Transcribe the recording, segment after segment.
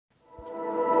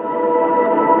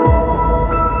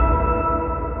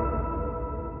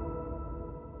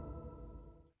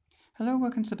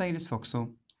Welcome to Baylis Vauxhall.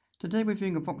 Today we're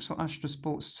viewing a Vauxhall Astra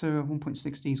Sports Tourer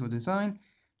 1.6 diesel design.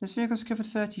 This vehicle has covered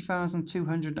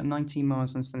 30,219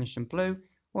 miles and is finished in blue.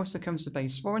 Also comes with a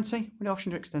base warranty with the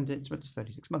option to extend it to up to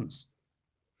 36 months.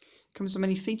 It comes with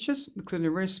many features, including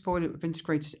a rear spoiler with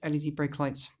integrated LED brake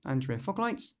lights and rear fog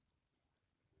lights.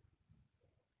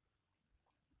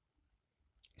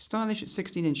 Stylish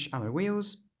 16-inch alloy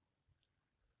wheels.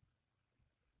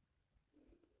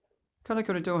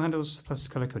 Colour-coded door handles plus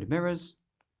colour-coded mirrors.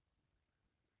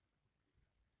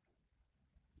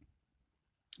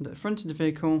 And at the front of the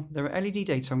vehicle, there are LED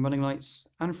daytime running lights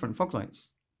and front fog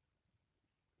lights.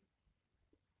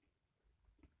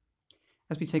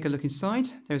 As we take a look inside,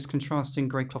 there is contrasting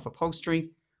grey cloth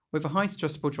upholstery with a height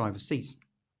adjustable driver's seat.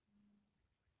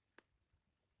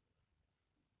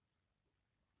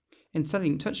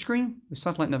 Intelligent touchscreen with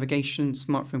satellite navigation,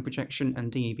 smartphone projection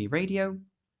and DAB radio.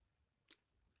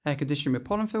 Air conditioning with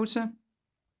pollen filter.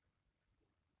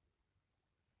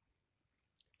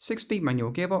 6-speed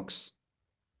manual gearbox.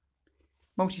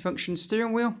 Multifunction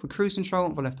steering wheel with cruise control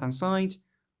on the left hand side.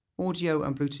 Audio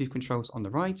and Bluetooth controls on the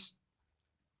right.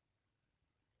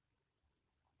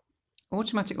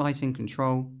 Automatic lighting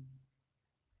control.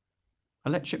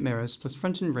 Electric mirrors plus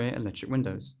front and rear electric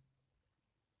windows.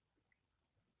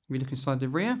 If we look inside the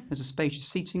rear, there's a spacious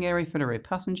seating area for the rear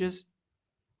passengers,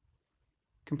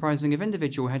 comprising of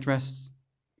individual headrests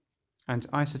and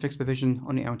ISOFIX provision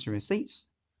on the outer rear seats.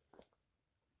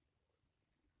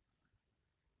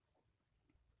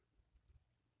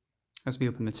 As we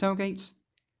open the tailgate,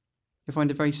 you'll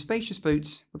find a very spacious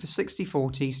boot with a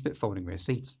 60/40 split folding rear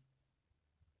seat.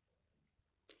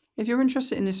 If you're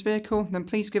interested in this vehicle, then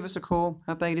please give us a call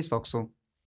at Baylis Vauxhall.